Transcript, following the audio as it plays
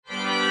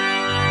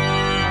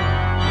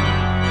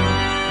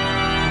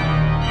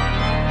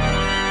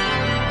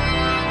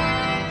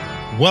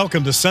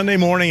Welcome to Sunday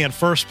morning at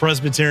First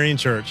Presbyterian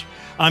Church.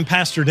 I'm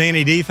Pastor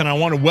Danny Deeth, and I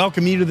want to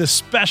welcome you to this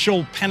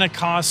special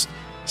Pentecost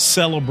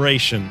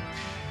celebration.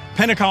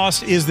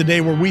 Pentecost is the day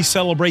where we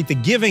celebrate the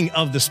giving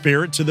of the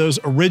Spirit to those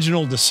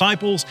original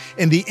disciples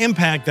and the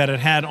impact that it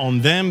had on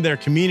them, their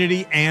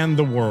community, and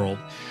the world.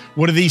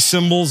 What do these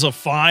symbols of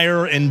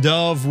fire and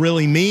dove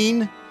really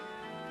mean?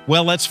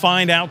 Well, let's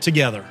find out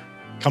together.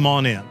 Come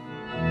on in.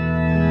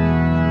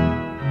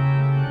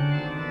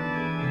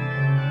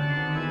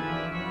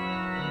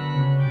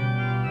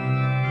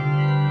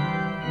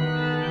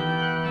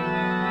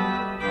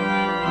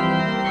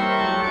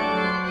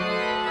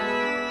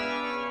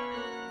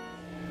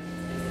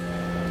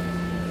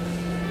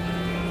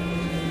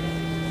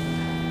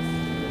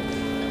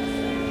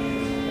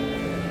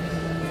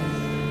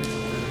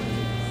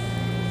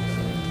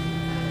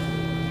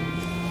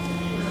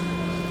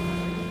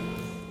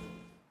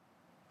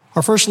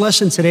 Our first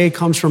lesson today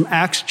comes from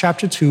Acts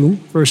chapter 2,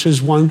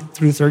 verses 1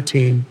 through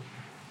 13.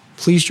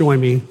 Please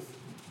join me.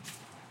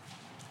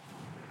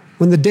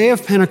 When the day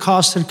of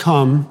Pentecost had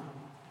come,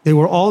 they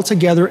were all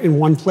together in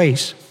one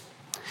place.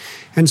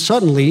 And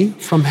suddenly,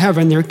 from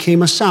heaven, there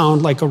came a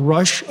sound like a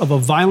rush of a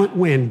violent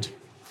wind,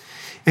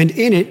 and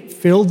in it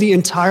filled the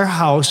entire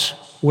house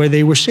where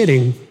they were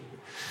sitting.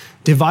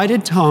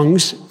 Divided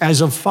tongues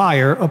as of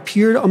fire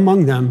appeared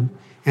among them,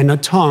 and a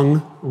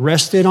tongue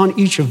rested on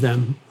each of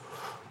them.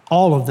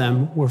 All of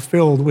them were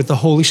filled with the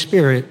Holy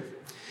Spirit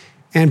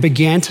and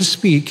began to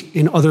speak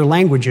in other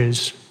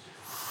languages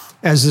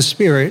as the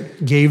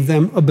Spirit gave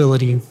them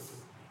ability.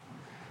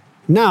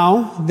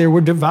 Now there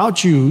were devout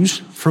Jews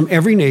from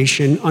every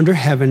nation under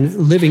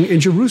heaven living in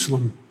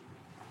Jerusalem.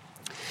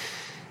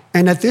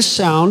 And at this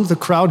sound, the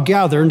crowd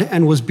gathered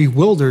and was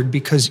bewildered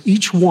because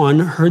each one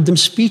heard them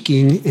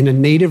speaking in a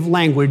native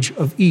language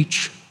of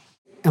each.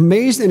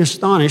 Amazed and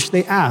astonished,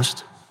 they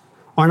asked,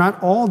 "Are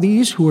not all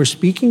these who are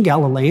speaking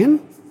Galilean?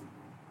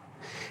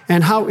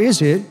 And how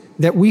is it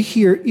that we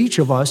hear each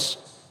of us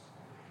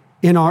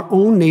in our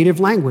own native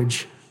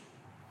language?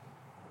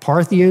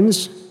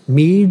 Parthians,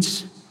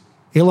 Medes,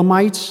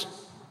 Elamites,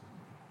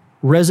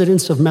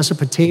 residents of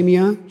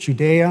Mesopotamia,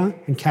 Judea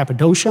and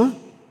Cappadocia,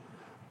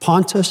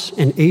 Pontus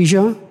and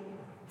Asia,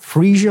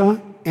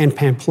 Phrygia and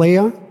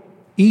Pamphylia,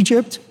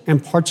 Egypt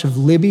and parts of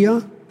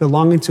Libya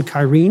belonging to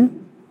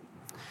Cyrene,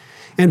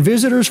 and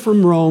visitors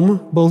from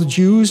Rome, both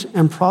Jews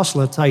and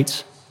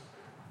proselytes,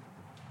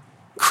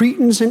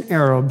 Cretans and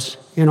Arabs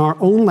in our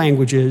own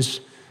languages,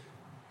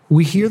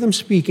 we hear them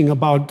speaking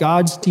about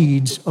God's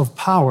deeds of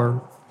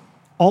power."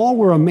 All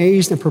were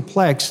amazed and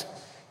perplexed,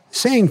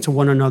 saying to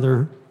one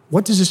another,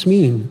 "What does this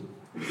mean?"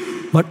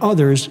 But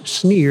others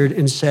sneered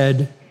and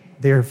said,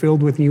 "They are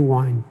filled with new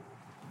wine."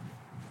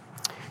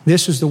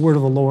 This is the word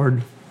of the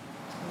Lord.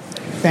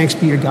 Thanks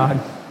be to God.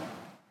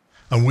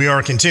 And we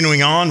are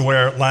continuing on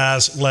where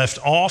Laz left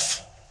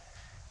off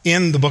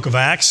in the book of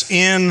Acts,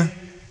 in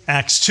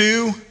Acts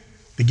 2.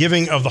 The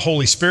giving of the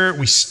Holy Spirit.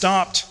 We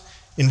stopped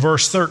in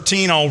verse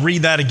 13. I'll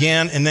read that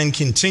again and then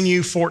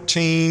continue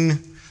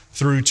 14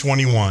 through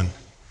 21.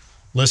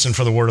 Listen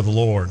for the word of the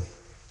Lord.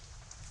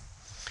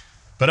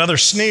 But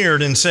others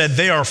sneered and said,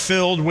 "They are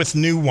filled with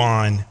new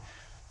wine."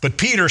 But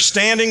Peter,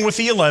 standing with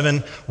the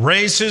 11,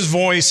 raised his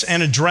voice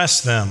and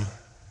addressed them.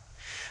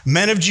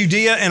 "Men of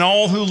Judea and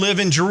all who live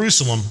in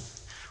Jerusalem,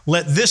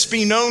 let this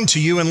be known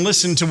to you and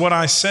listen to what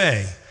I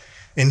say.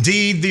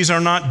 Indeed, these are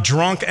not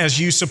drunk as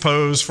you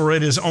suppose, for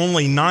it is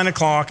only 9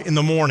 o'clock in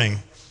the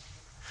morning.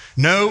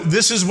 No,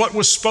 this is what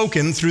was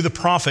spoken through the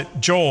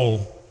prophet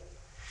Joel.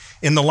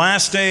 In the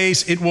last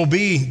days it will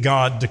be,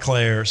 God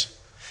declares,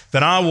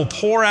 that I will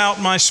pour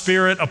out my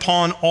Spirit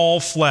upon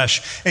all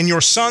flesh, and your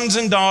sons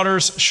and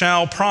daughters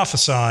shall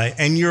prophesy,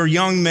 and your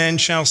young men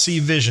shall see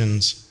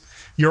visions.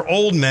 Your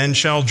old men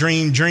shall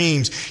dream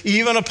dreams,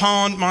 even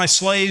upon my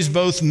slaves,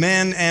 both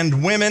men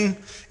and women.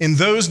 In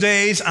those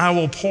days I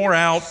will pour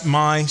out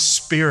my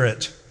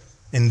Spirit,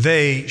 and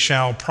they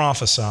shall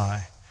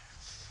prophesy.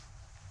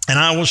 And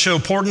I will show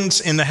portents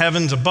in the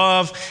heavens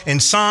above,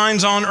 and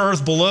signs on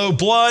earth below,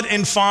 blood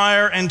and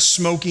fire and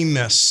smoky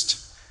mist.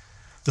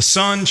 The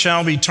sun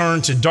shall be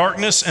turned to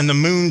darkness and the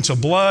moon to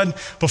blood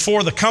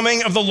before the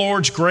coming of the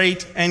Lord's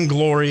great and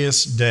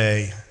glorious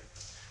day.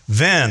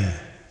 Then,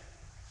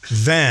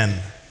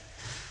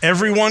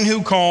 everyone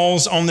who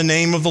calls on the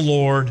name of the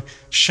Lord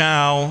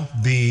shall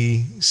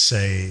be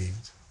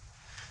saved."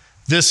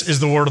 This is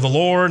the word of the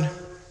Lord.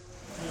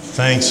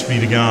 Thanks be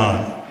to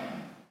God.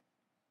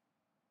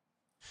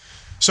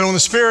 So in the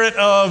spirit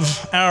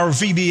of our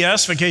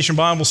VBS, Vacation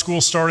Bible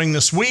School, starting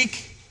this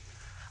week,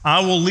 I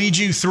will lead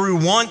you through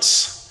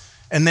once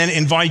and then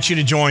invite you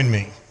to join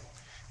me.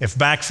 If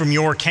back from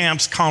your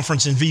camps,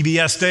 conference, and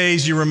VBS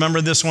days, you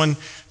remember this one,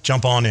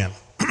 jump on in.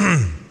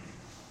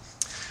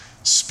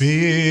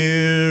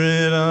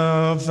 Spirit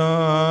of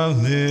the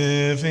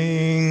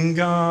living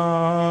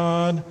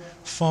God,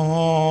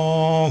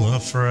 fall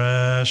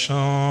afresh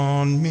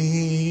on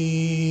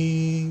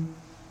me.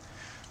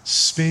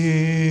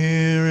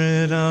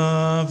 Spirit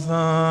of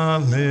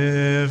the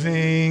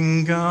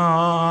living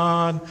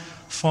God,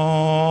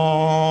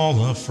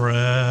 fall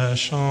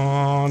afresh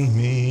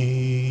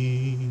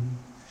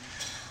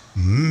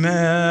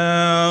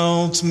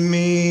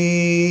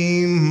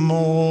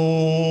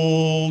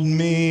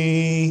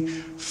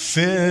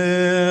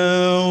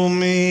Fill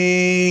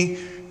me,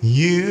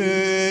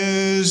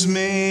 use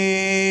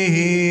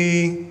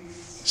me,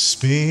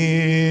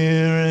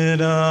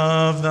 Spirit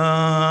of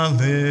the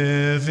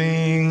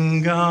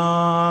living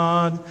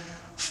God,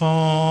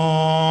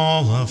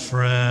 fall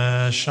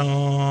afresh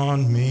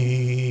on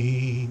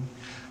me.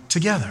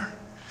 Together.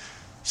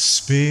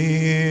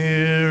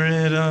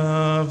 Spirit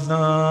of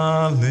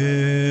the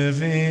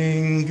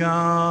living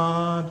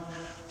God,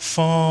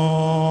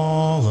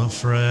 fall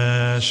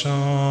afresh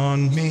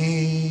on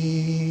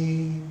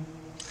me.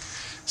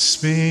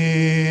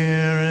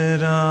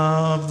 Spirit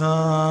of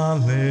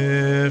the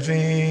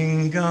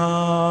living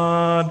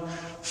God,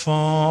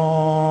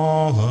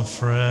 fall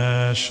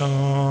afresh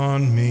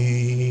on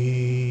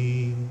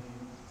me.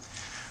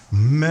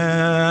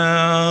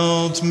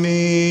 Melt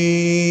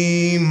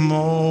me,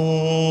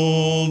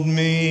 mold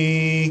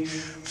me,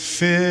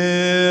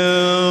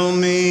 fill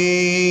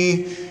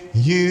me,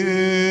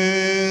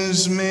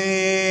 use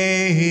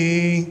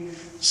me,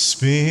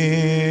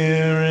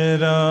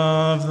 Spirit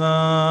of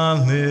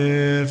the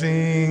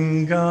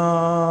living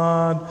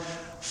God,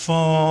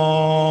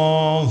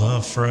 fall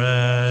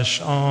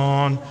afresh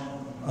on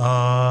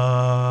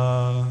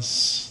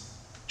us.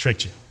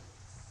 Tricked you.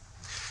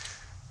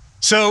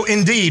 So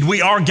indeed,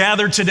 we are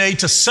gathered today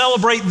to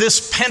celebrate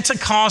this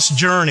Pentecost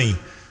journey.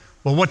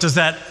 Well, what does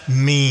that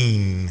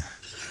mean?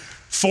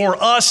 For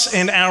us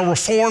in our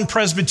Reformed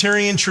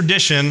Presbyterian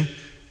tradition,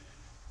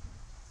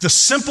 the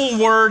simple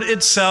word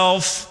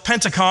itself,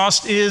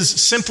 Pentecost, is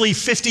simply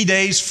 50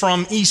 days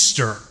from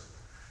Easter.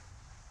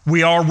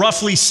 We are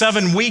roughly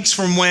 7 weeks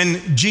from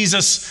when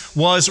Jesus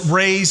was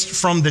raised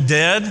from the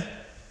dead.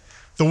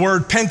 The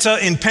word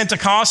penta in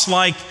Pentecost,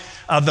 like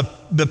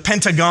the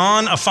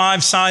Pentagon, a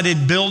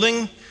 5-sided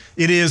building,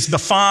 it is the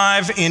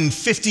 5 in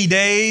 50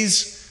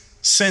 days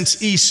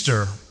since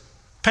Easter.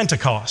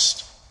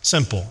 Pentecost,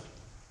 simple.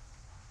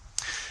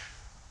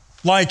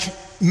 Like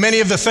many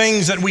of the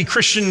things that we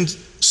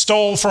Christians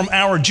stole from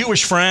our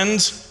Jewish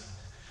friends,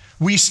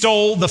 we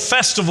stole the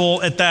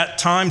festival at that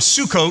time,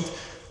 Sukkot,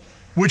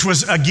 which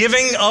was a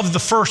giving of the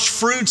first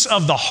fruits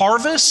of the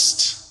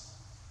harvest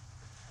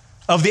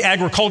of the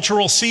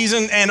agricultural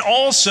season, and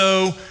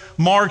also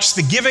marks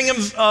the giving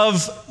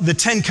of the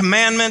 10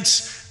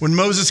 Commandments when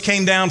Moses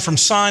came down from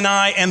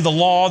Sinai and the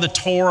law, the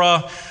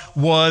Torah,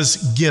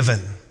 was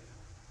given.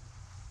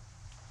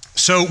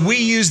 So we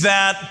use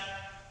that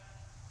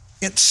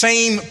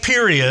same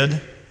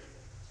period.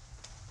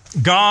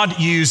 God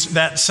used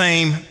that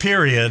same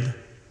period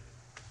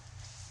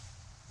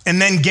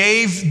and then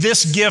gave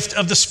this gift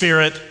of the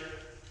Spirit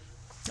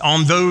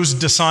on those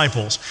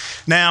disciples.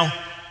 Now,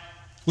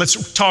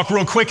 let's talk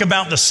real quick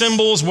about the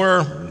symbols.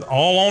 We're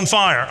all on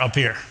fire up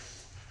here.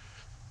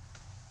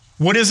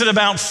 What is it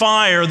about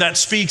fire that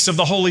speaks of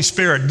the Holy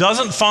Spirit?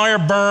 Doesn't fire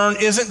burn?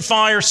 Isn't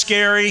fire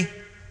scary?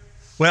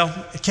 Well,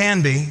 it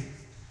can be.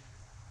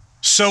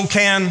 So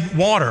can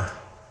water.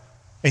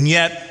 And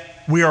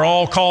yet, we are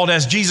all called,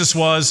 as Jesus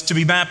was, to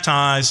be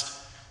baptized.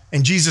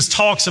 And Jesus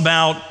talks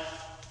about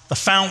the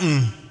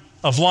fountain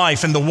of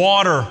life and the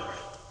water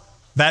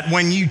that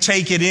when you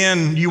take it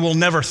in, you will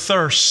never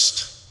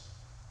thirst.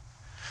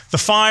 The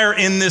fire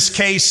in this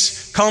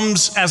case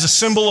comes as a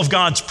symbol of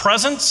God's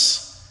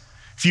presence.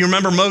 If you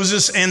remember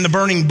Moses and the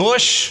burning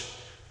bush,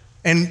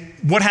 and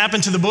what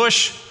happened to the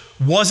bush?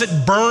 Was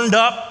it burned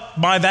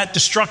up by that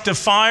destructive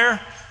fire?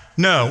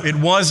 No, it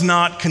was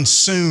not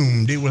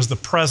consumed. It was the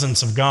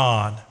presence of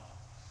God.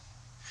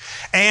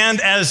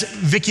 And as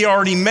Vicki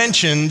already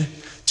mentioned,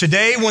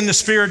 today when the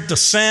Spirit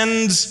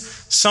descends,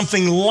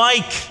 something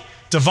like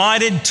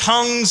divided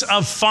tongues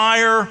of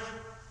fire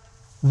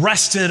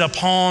rested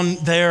upon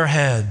their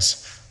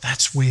heads.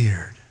 That's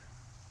weird.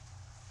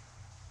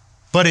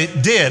 But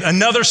it did.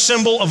 Another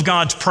symbol of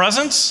God's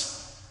presence.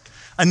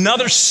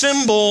 Another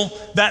symbol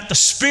that the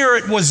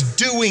Spirit was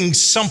doing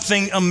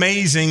something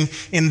amazing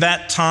in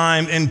that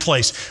time and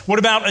place. What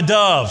about a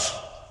dove?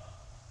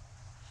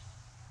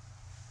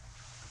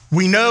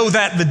 We know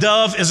that the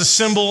dove is a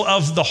symbol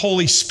of the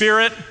Holy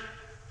Spirit,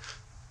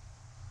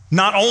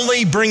 not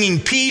only bringing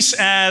peace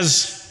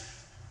as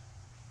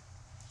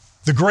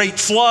the great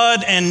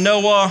flood and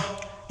Noah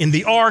in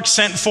the ark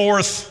sent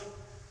forth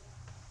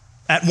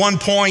at one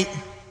point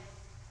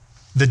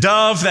the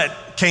dove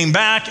that came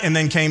back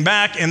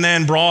and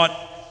then brought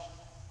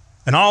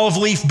an olive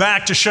leaf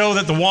back to show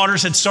that the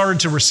waters had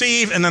started to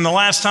recede. And then the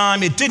last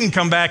time it didn't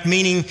come back,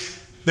 meaning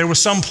there was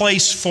some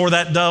place for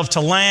that dove to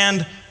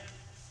land.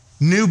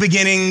 New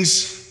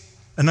beginnings,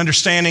 an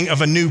understanding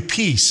of a new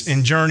peace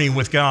and journey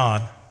with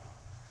God.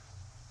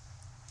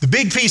 The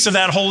big piece of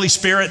that Holy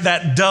Spirit,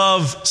 that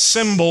dove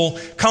symbol,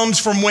 comes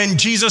from when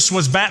Jesus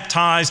was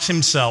baptized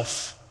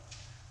himself.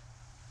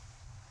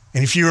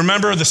 And if you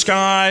remember, the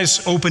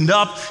skies opened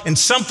up and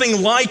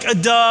something like a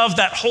dove,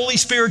 that Holy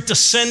Spirit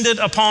descended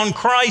upon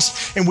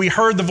Christ, and we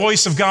heard the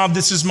voice of God,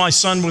 "This is my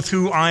Son with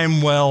whom I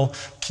am well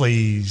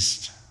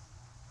pleased."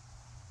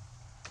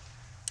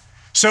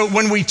 So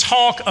when we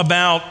talk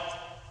about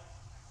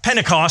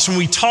Pentecost, when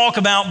we talk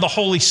about the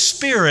Holy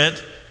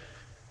Spirit,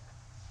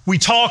 We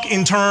talk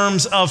in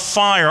terms of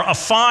fire, a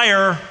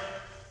fire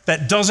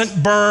that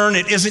doesn't burn,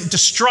 it isn't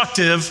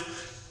destructive,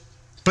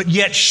 but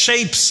yet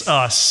shapes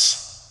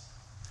us,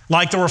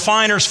 like the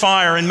refiner's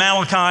fire in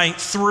Malachi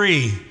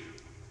 3.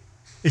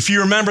 If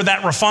you remember,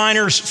 that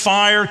refiner's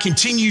fire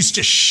continues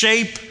to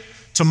shape,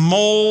 to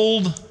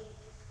mold,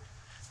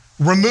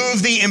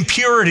 remove the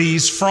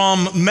impurities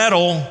from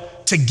metal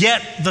to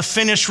get the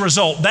finished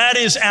result. That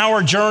is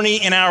our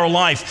journey in our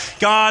life.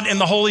 God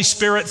and the Holy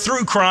Spirit,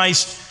 through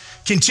Christ,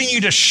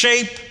 continue to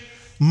shape,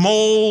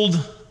 mold,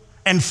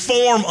 and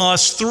form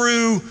us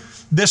through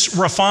this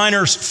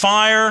refiner's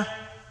fire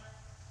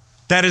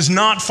that is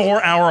not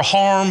for our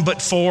harm,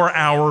 but for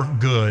our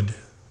good.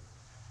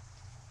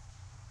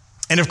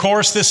 And of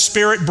course, this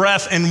spirit,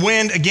 breath, and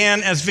wind,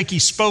 again, as Vicki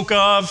spoke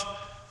of,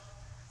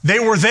 they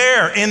were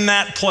there in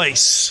that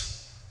place.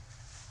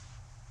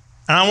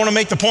 And I want to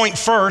make the point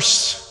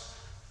first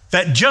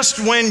that just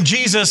when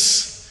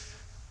Jesus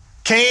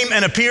came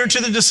and appeared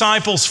to the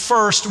disciples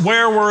first,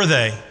 where were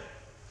they?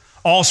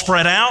 All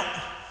spread out?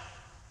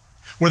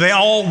 Were they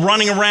all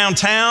running around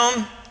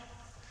town?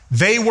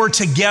 They were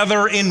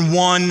together in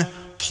one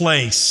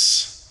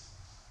place.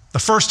 The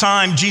first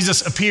time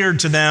Jesus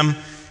appeared to them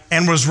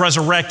and was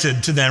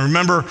resurrected to them.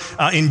 Remember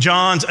in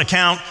John's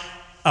account,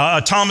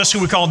 Thomas, who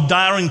we call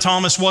Doubting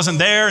Thomas, wasn't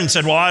there and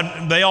said,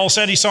 they all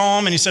said he saw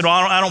him. And he said,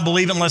 I don't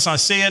believe it unless I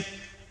see it.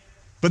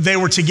 But they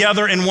were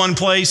together in one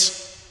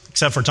place,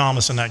 except for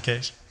Thomas in that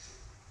case.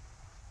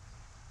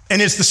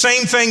 And it's the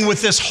same thing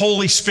with this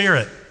Holy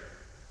Spirit.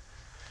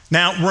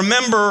 Now,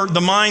 remember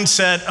the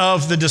mindset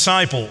of the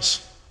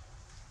disciples.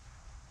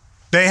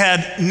 They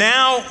had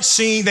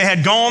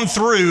gone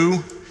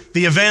through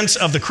the events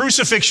of the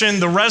crucifixion,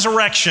 the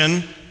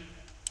resurrection,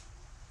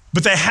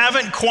 but they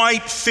haven't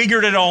quite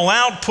figured it all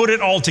out, put it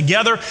all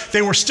together.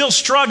 They were still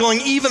struggling,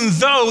 even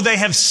though they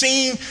have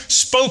seen,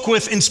 spoke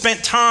with, and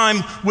spent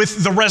time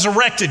with the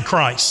resurrected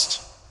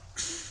Christ.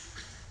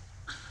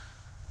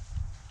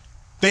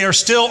 They are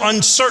still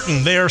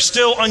uncertain. They are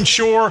still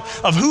unsure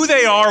of who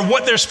they are,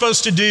 what they're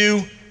supposed to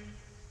do,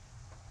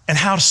 and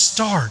how to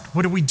start.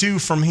 What do we do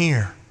from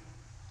here?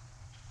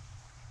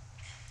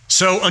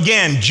 So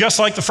again, just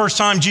like the first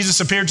time Jesus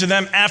appeared to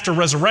them after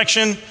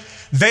resurrection,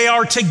 they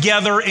are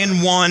together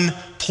in one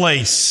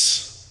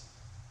place.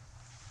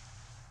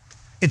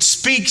 It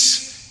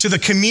speaks to the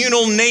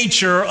communal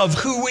nature of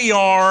who we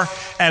are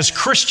as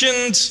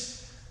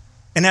Christians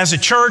and as a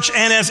church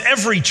and as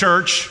every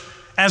church,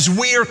 as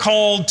we are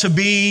called to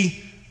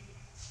be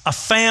a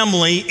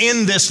family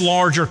in this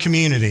larger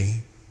community.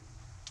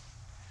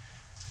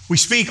 We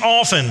speak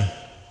often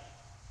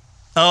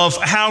of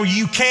how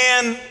you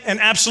can and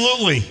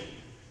absolutely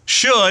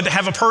should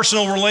have a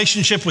personal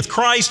relationship with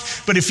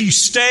Christ, but if you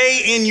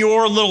stay in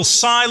your little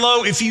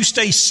silo, if you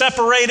stay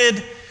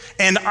separated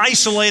and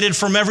isolated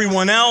from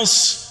everyone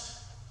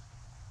else,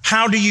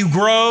 how do you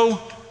grow?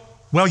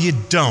 Well, you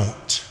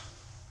don't.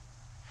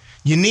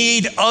 You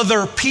need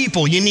other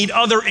people. You need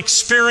other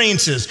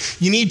experiences.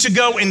 You need to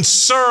go and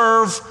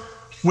serve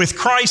with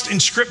Christ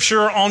and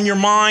Scripture on your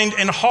mind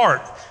and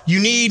heart. You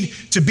need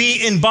to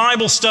be in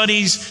Bible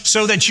studies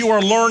so that you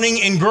are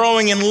learning and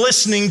growing and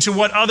listening to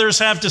what others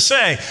have to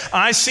say.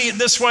 I see it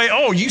this way.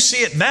 Oh, you see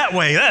it that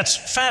way. That's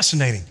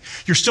fascinating.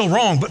 You're still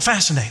wrong, but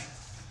fascinating.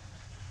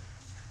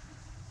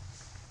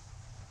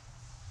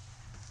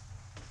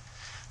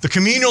 The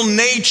communal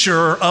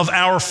nature of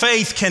our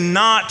faith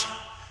cannot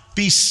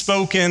be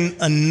spoken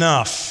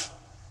enough.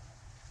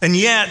 And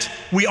yet,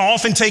 we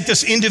often take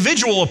this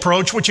individual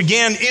approach, which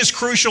again is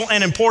crucial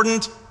and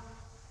important.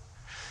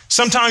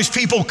 Sometimes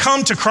people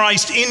come to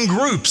Christ in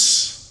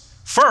groups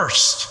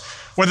first,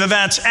 whether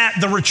that's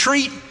at the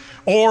retreat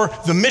or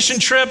the mission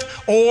trip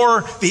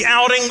or the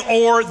outing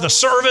or the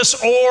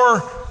service or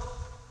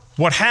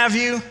what have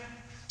you.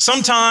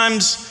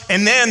 Sometimes,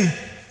 and then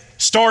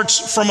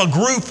starts from a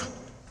group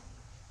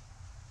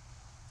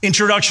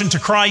introduction to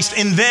Christ,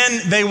 and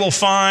then they will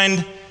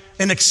find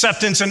an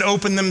acceptance and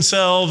open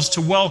themselves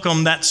to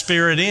welcome that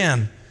Spirit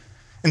in.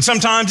 And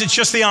sometimes it's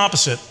just the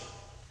opposite.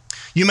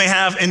 You may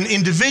have an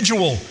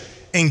individual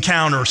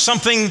encounter,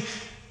 something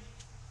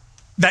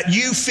that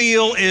you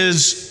feel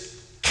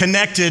is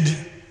connected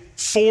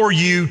for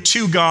you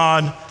to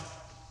God,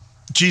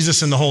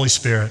 Jesus, and the Holy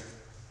Spirit.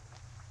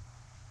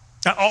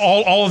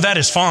 All of that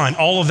is fine.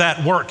 All of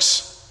that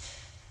works.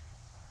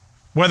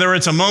 Whether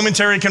it's a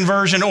momentary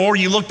conversion or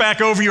you look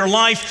back over your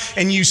life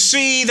and you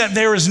see that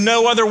there is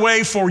no other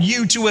way for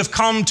you to have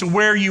come to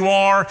where you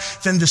are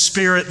than the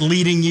Spirit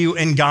leading you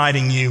and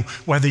guiding you,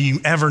 whether you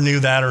ever knew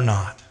that or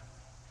not.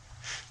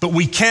 But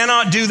we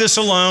cannot do this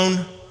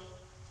alone.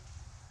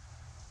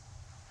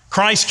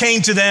 Christ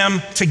came to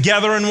them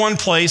together in one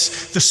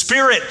place. The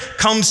Spirit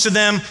comes to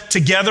them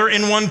together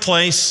in one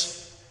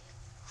place.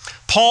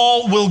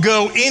 Paul will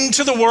go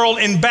into the world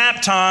and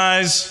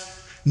baptize,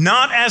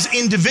 not as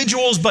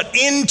individuals, but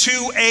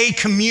into a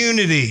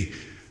community.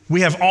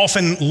 We have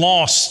often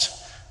lost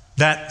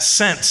that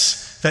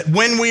sense that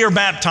when we are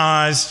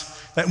baptized,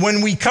 that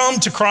when we come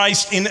to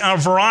Christ in a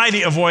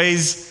variety of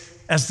ways,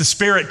 as the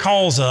Spirit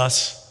calls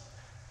us,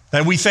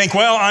 That we think,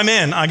 well, I'm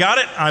in. I got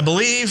it. I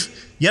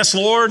believe. Yes,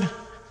 Lord,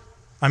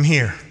 I'm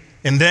here.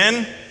 And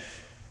then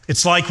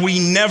it's like we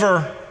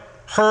never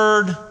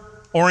heard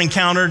or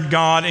encountered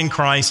God in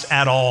Christ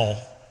at all.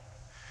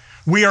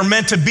 We are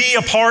meant to be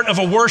a part of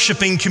a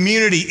worshiping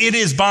community. It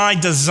is by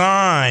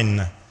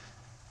design.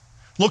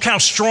 Look how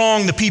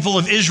strong the people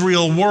of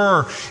Israel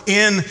were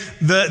in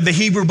the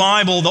Hebrew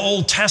Bible, the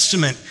Old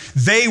Testament.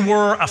 They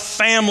were a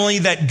family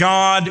that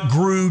God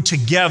grew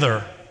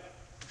together.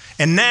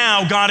 And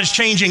now God is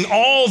changing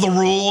all the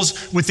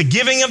rules with the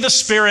giving of the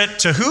Spirit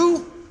to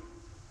who?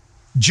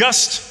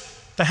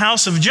 Just the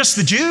house of just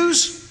the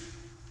Jews?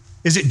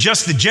 Is it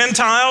just the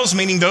Gentiles,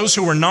 meaning those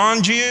who are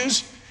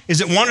non-Jews? Is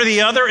it one or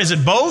the other? Is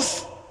it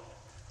both?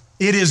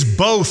 It is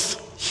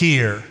both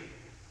here.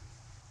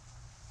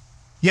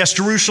 Yes,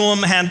 Jerusalem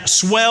had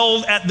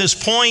swelled at this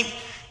point.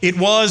 It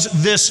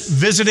was this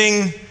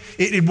visiting,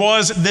 it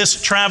was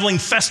this traveling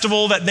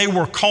festival that they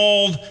were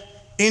called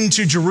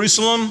into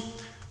Jerusalem,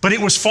 but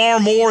it was far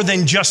more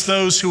than just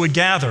those who had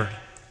gathered.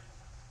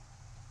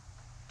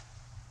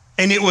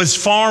 And it was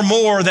far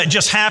more that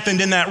just happened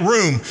in that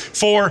room.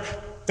 For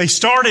they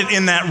started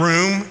in that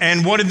room,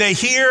 and what did they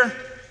hear?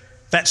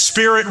 That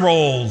Spirit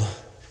rolled.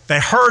 They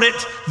heard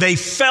it, they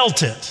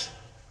felt it.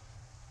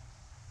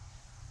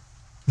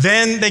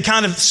 Then they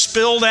kind of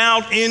spilled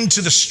out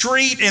into the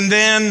street, and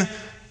then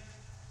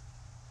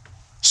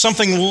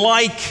something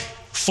like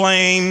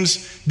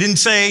flames, didn't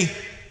say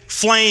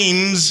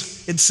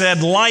flames, it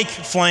said like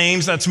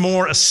flames. That's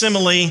more a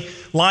simile,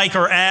 like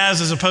or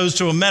as opposed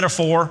to a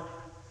metaphor.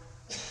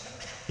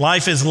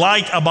 Life is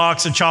like a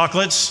box of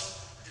chocolates.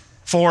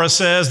 Forrest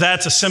says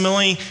that's a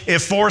simile.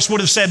 If Forrest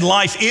would have said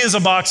life is a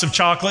box of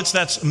chocolates,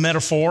 that's a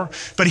metaphor.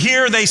 But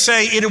here they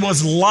say it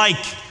was like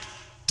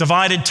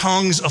divided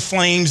tongues of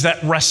flames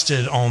that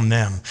rested on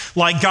them,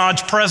 like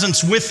God's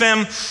presence with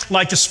them,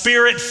 like the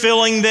Spirit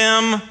filling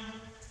them.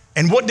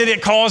 And what did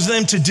it cause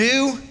them to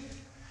do?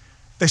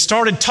 They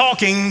started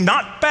talking,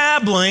 not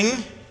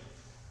babbling.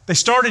 They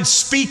started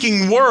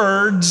speaking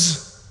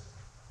words.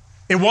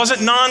 It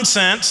wasn't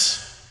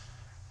nonsense.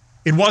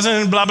 It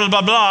wasn't blah, blah,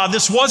 blah, blah.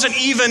 This wasn't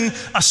even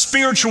a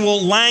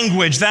spiritual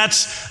language.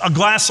 That's a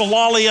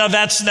glossolalia.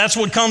 That's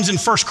what comes in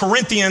 1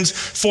 Corinthians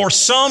for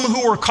some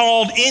who are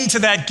called into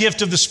that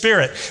gift of the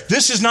Spirit.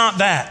 This is not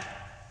that.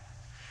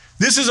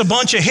 This is a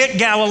bunch of hick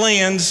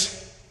Galileans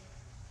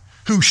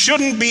who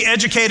shouldn't be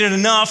educated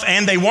enough,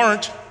 and they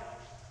weren't,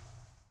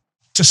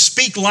 to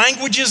speak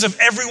languages of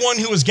everyone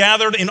who was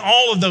gathered in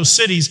all of those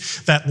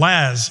cities that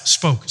Laz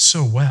spoke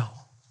so well.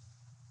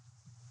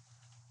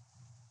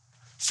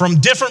 From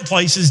different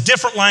places,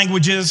 different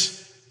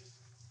languages.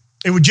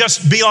 It would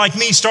just be like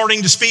me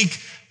starting to speak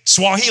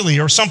Swahili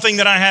or something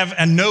that I have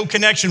no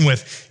connection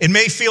with. It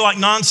may feel like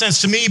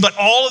nonsense to me, but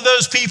all of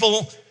those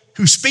people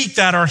who speak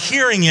that are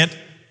hearing it.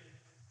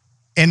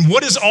 And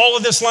what is all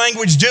of this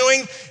language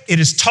doing? It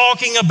is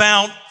talking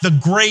about the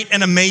great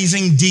and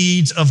amazing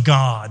deeds of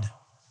God.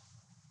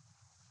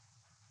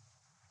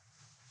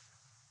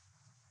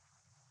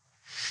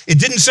 It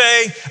didn't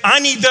say, I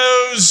need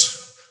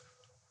those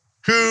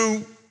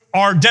who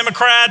are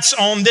Democrats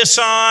on this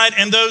side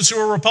and those who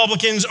are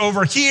Republicans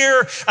over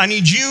here. I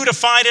need you to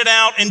fight it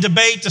out and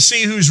debate to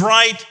see who's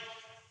right,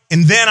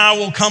 and then I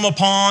will come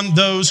upon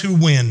those who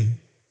win.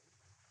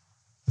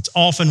 It's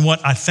often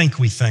what I think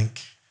we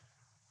think.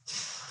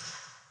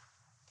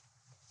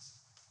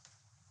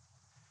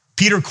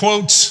 Peter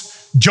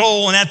quotes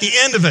Joel, and at the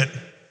end of it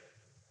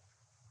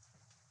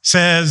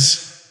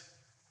says,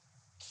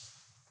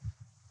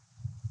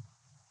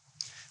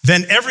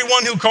 then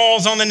everyone who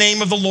calls on the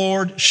name of the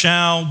Lord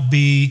shall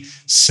be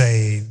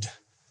saved.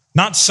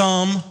 Not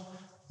some,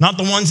 not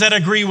the ones that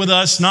agree with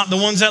us, not the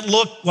ones that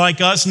look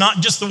like us, not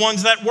just the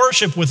ones that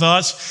worship with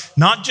us,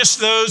 not just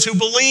those who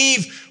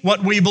believe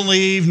what we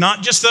believe,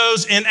 not just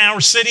those in our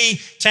city,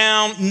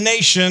 town,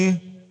 nation.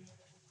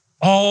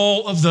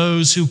 All of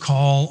those who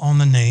call on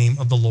the name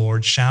of the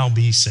Lord shall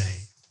be saved.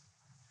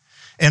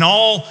 And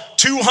all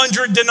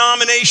 200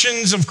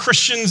 denominations of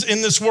Christians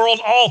in this world,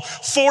 all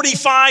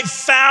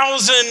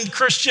 45,000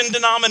 Christian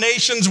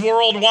denominations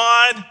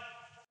worldwide,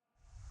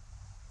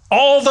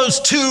 all those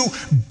 2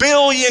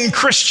 billion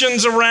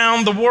Christians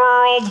around the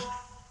world,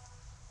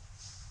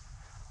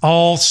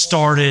 all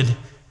started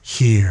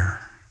here.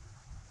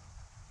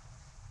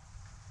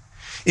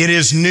 It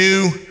is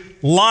new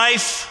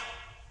life.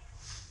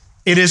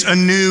 It is a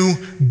new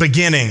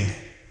beginning.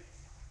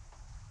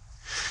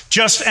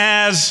 Just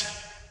as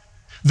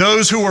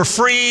those who were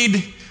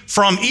freed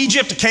from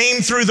Egypt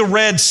came through the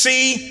Red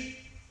Sea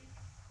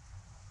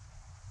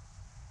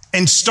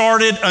and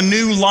started a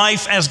new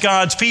life as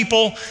God's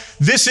people,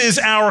 this is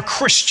our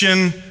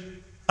Christian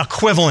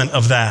equivalent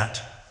of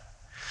that.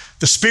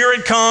 The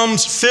Spirit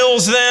comes,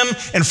 fills them,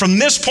 and from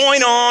this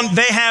point on,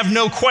 they have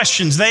no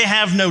questions. They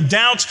have no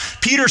doubts.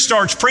 Peter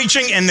starts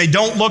preaching, and they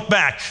don't look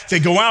back. They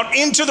go out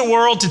into the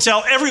world to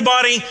tell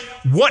everybody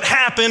what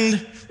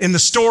happened in the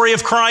story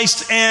of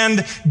Christ and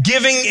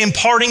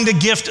imparting the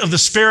gift of the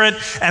Spirit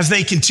as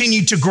they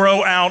continue to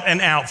grow out and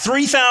out.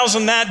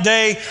 3,000 that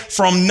day,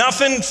 from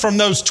nothing, from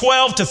those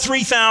 12 to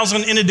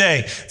 3,000 in a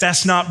day.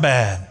 That's not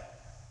bad.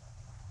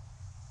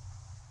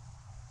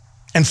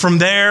 And from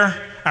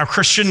there, our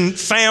Christian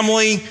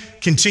family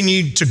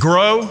continued to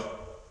grow.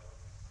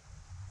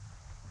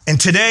 And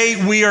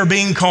today we are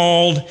being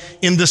called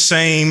in the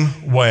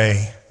same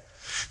way.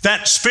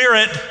 That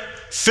Spirit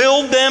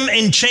filled them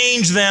and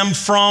changed them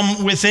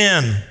from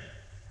within.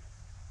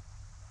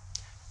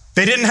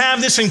 They didn't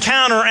have this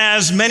encounter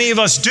as many of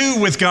us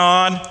do with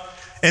God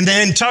and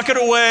then tuck it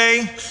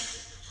away.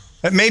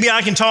 Maybe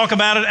I can talk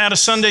about it at a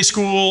Sunday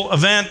school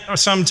event or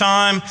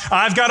sometime.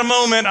 I've got a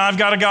moment, I've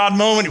got a God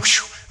moment.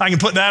 I can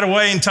put that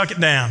away and tuck it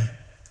down.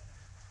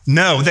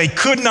 No, they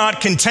could not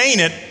contain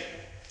it.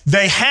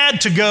 They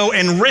had to go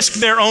and risk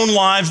their own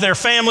lives, their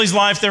family's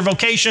life, their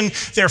vocation,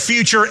 their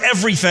future,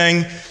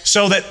 everything,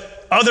 so that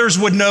others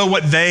would know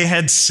what they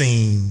had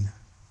seen.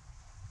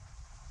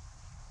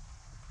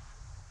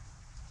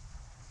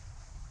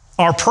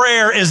 Our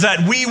prayer is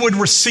that we would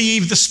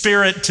receive the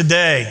Spirit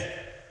today.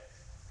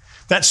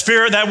 That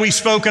Spirit that we've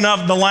spoken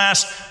of the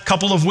last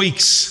couple of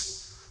weeks,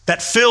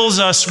 that fills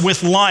us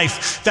with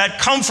life, that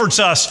comforts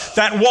us,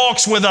 that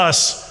walks with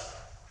us,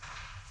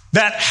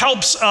 that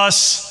helps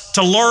us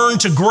to learn,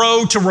 to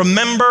grow, to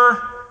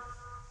remember,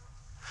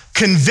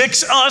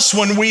 convicts us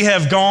when we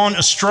have gone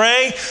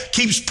astray,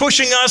 keeps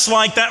pushing us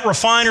like that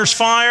refiner's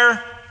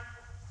fire.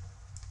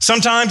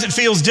 Sometimes it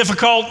feels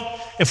difficult.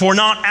 If we're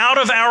not out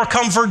of our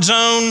comfort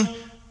zone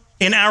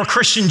in our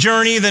Christian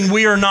journey, then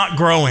we are not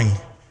growing.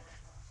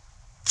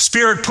 The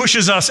Spirit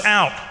pushes us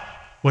out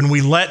when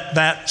we let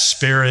that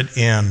Spirit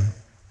in.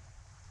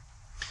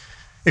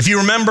 If you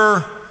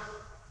remember,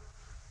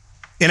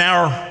 in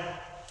our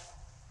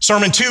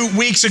sermon 2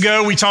 weeks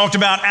ago, we talked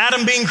about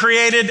Adam being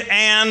created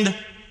and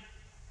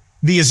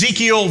the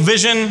Ezekiel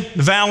vision,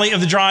 the valley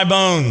of the dry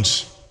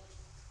bones.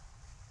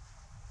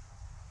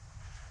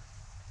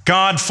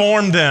 God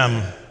formed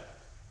them,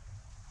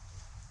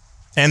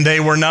 and they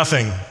were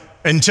nothing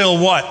until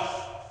what?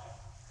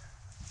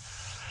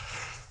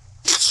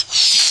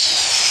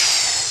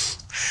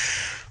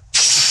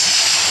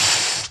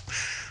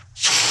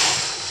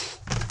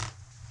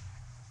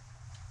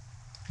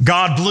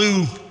 God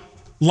blew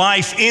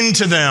life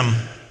into them,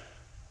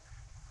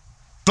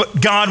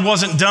 but God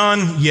wasn't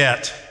done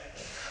yet.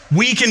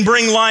 We can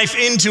bring life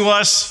into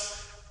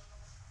us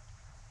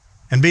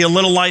and be a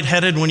little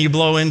lightheaded when you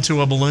blow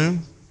into a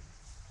balloon.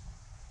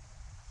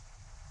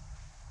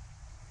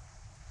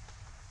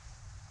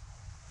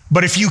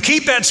 But if you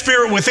keep that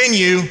Spirit within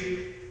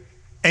you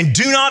and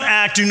do not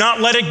act, do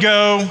not let it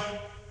go,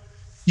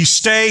 you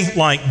stay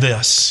like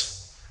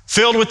this.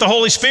 Filled with the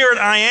Holy Spirit,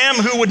 I am.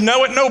 Who would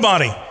know it?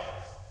 Nobody.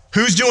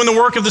 Who's doing the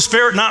work of the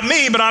Spirit? Not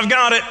me, but I've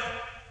got it.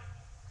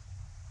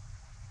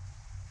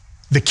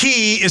 The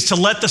key is to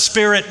let the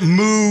Spirit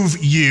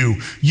move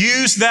you.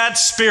 Use that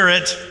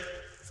Spirit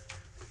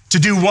to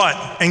do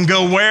what? And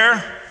go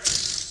where?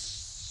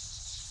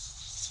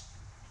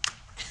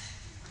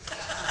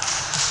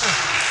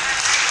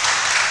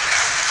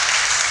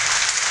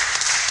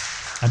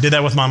 I did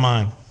that with my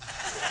mind.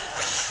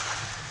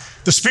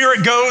 The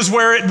Spirit goes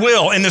where it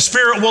will, and the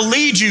Spirit will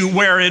lead you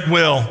where it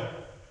will.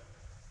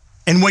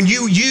 And when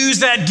you use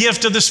that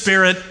gift of the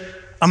Spirit,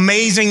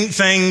 amazing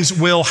things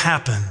will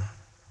happen.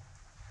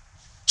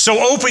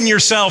 So open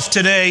yourself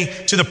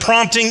today to the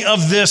prompting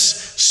of this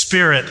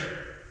Spirit.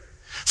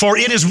 For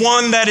it is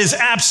one that is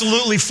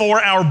absolutely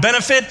for our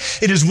benefit.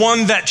 It is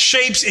one that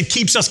shapes, it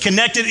keeps us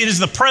connected. It is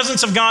the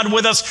presence of God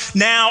with us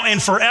now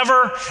and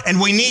forever.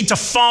 And we need to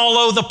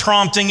follow the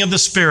prompting of the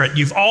Spirit.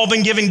 You've all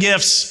been given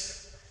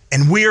gifts,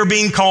 and we are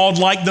being called,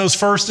 like those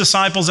first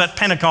disciples at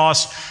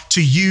Pentecost,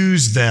 to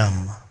use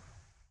them.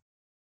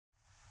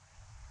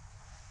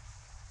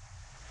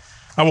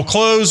 I will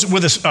close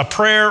with a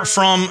prayer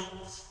from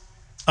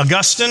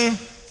Augustine.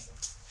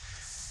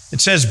 It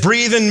says,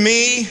 "Breathe in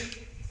me,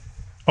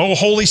 O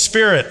Holy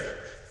Spirit,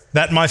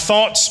 that my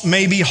thoughts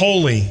may be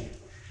holy.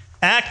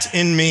 Act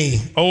in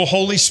me, O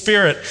Holy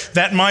Spirit,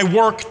 that my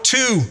work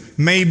too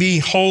may be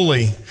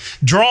holy.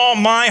 Draw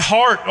my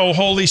heart, O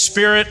Holy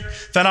Spirit,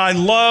 that I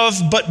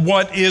love but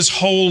what is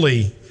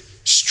holy.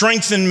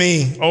 Strengthen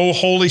me, O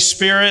Holy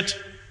Spirit,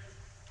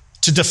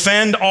 to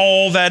defend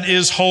all that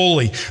is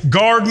holy.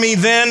 Guard me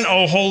then,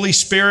 O Holy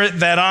Spirit,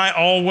 that I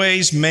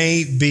always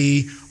may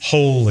be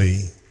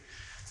holy."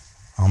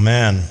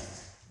 Amen.